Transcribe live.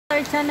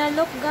our channel.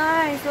 Look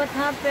guys, what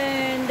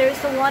happened? There's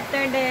a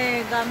water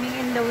there coming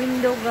in the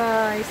window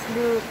guys.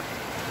 Look.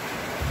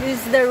 This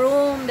is the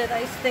room that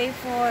I stay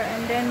for.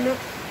 And then look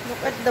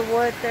at the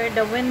water,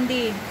 the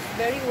windy. It's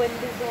very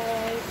windy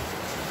guys.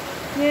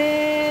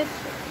 Yes.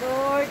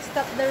 Lord,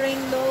 stop the rain,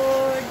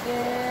 Lord.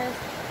 Yes.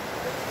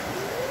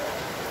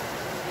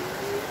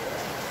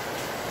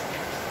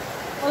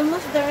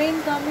 Almost the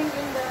rain coming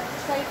in the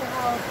inside the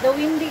house. The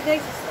windy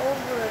guys is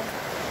over.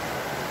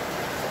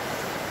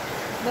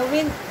 The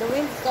wind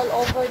is all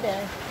over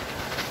there.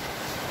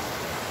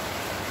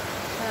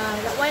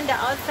 That one, the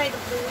outside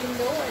of the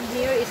window, and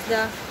here is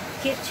the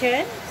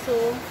kitchen. So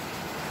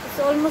it's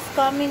almost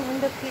coming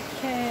in the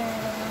kitchen.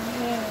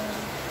 Yeah.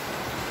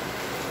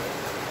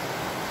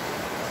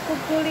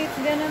 Hopefully it's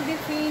gonna be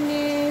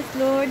finished.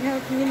 Lord,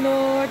 help me,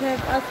 Lord.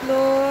 Help us,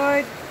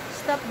 Lord.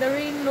 Stop the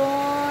rain,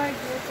 Lord.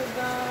 Yes, oh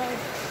God.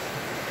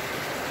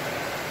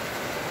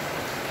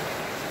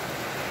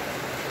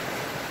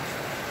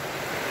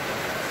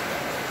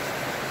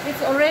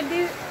 It's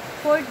already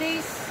 4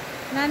 days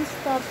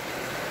non-stop.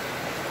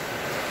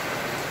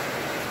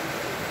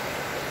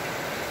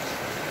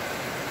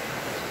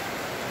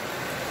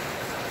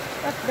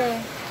 What's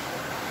there?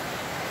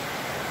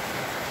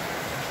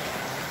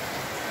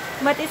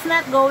 But it's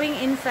not going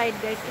inside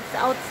guys, it's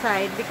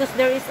outside because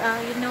there is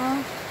a, you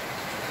know,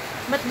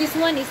 but this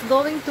one is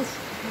going to,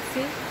 you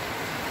see,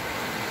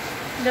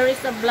 there is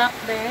a block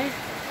there.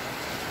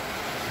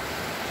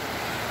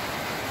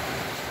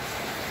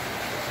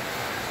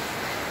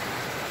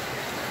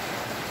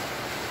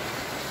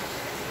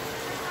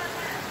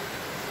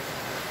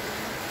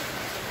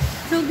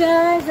 So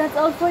guys, that's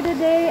all for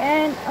today.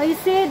 And you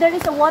see, there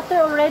is a water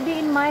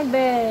already in my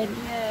bed.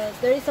 Yes,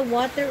 there is a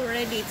water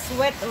already. It's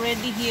wet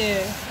already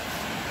here.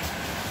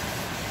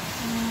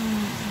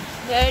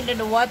 There,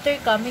 the water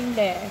coming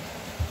there.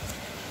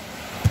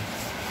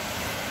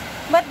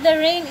 But the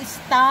rain is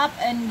stop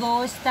and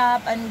go,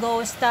 stop and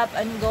go, stop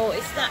and go.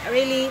 It's not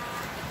really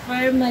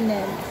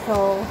permanent.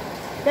 So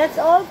that's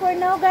all for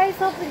now guys.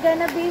 Hope we're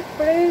gonna be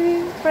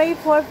pray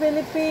for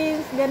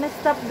Philippines. Gonna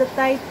stop the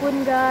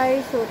typhoon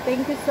guys. So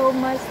thank you so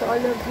much to all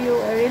of you.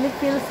 I really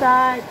feel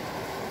sad.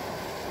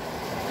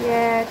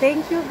 Yeah,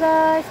 thank you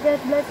guys.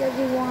 God bless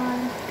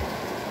everyone.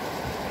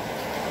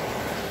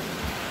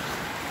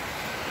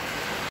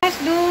 Guys,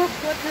 look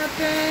what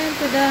happened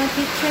to the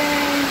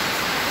kitchen.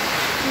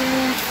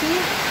 Yeah,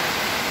 see?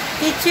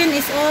 Kitchen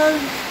is all.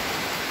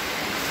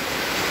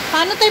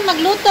 Paano tayo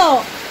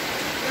magluto?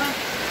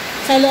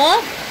 Sa loob?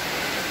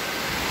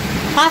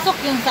 Pasok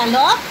yung sa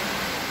loob?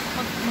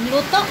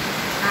 Magluto?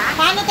 Ha?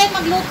 Paano tayo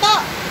magluto?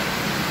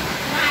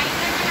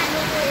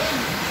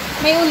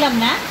 May ulam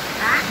na?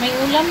 Ha? May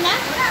ulam na?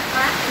 Wala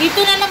pa. Dito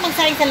na lang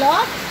magsaring sa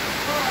loob?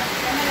 Oo.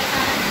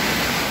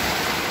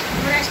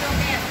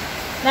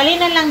 Dali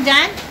na lang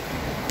dyan?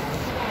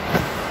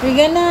 We're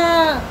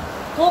gonna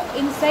cook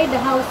inside the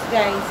house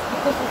guys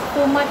because it's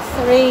too much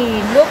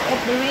rain. Look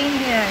at the rain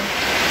here.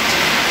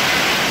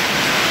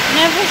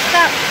 Never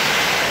stop.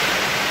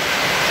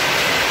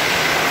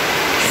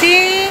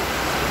 See?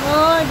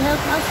 Lord,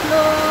 help us,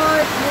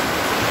 Lord.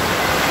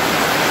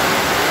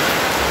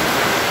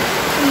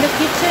 In the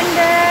kitchen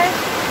there.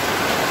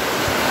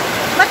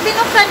 Ba't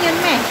binuksan yun,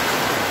 me?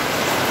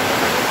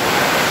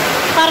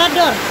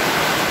 Parador.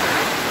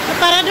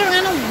 Parador,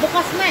 anong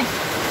bukas, me?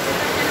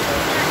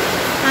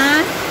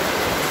 Ha?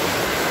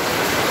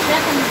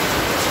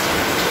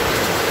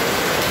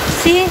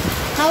 See?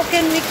 How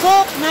can we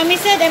cook? Mommy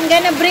said, I'm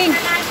gonna bring.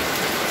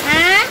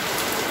 Ha?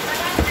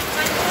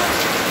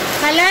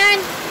 Kalan.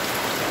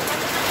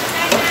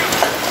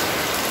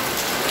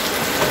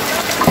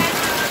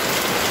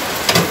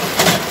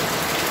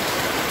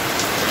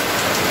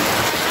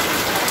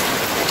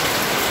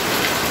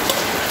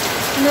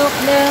 Look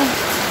there.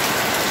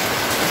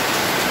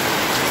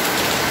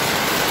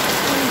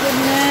 Oh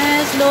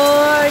goodness,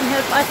 Lord,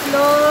 help us,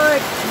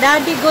 Lord.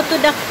 Daddy, go to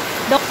the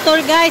doctor,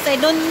 guys. I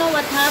don't know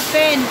what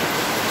happened.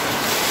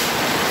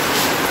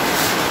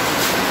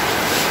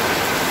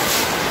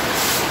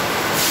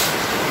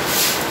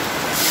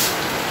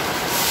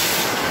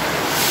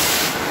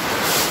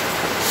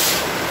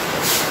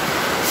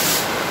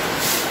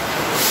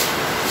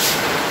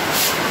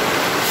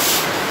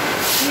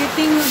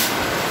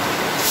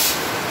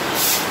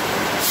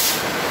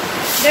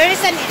 There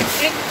is an,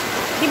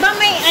 di ba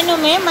may ano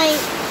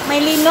may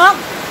linog?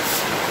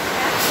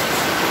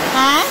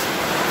 Ha?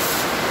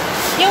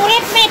 Yung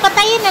rep may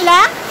patayin na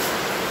lang?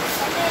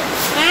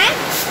 Ha?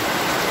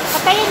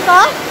 Patayin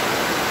ko?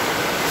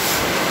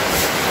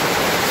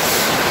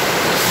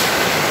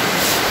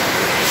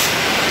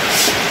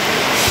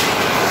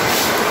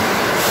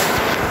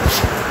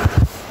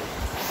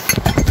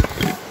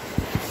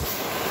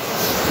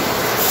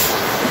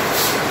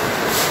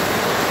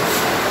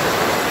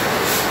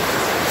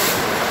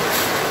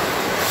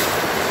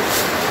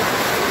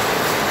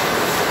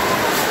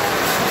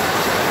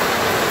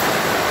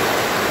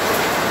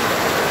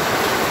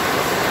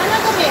 Ano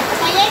to, be?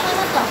 Patayin?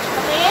 Ano to?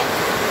 Patayin?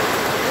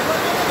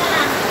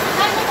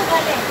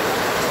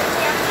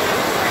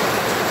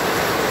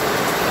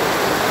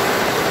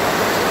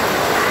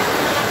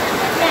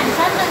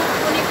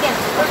 Yan.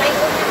 Patay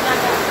ko na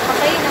gaga.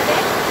 Patay na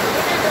din.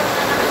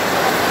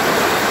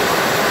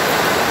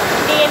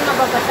 Hindi yan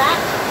mababasa.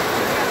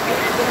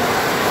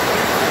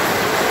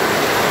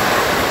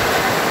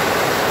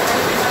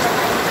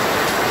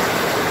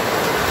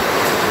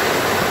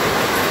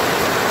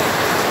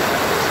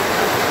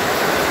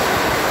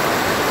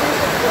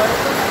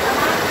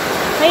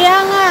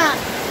 Kaya nga,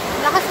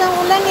 lakas ng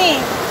ulan eh.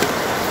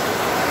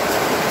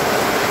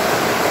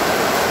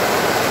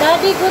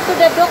 Daddy, go to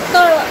the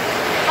doctor.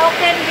 How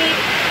can we,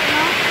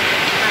 no?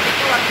 Sabi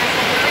ko, wag na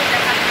kumuloy,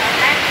 lakas ng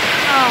ulan.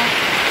 Oh.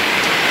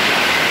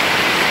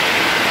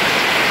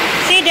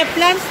 See the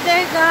plants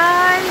there,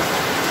 guys.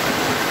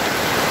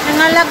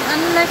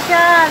 Ano na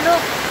siya,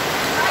 look.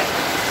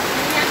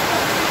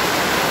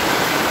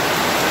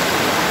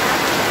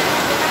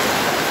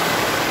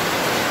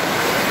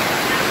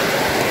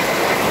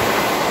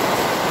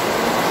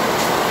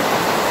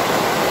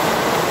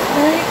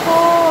 Very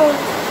cold.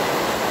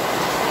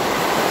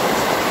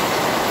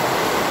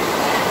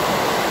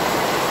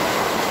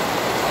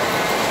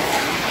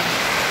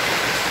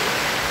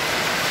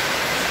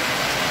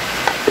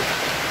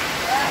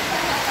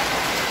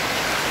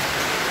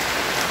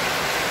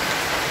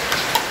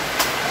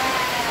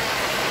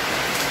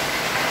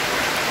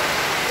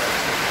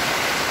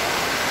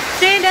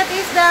 See, that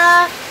is the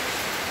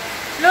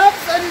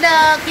looks on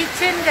the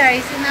kitchen,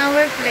 guys, in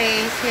our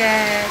place.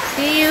 Yes.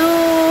 See you.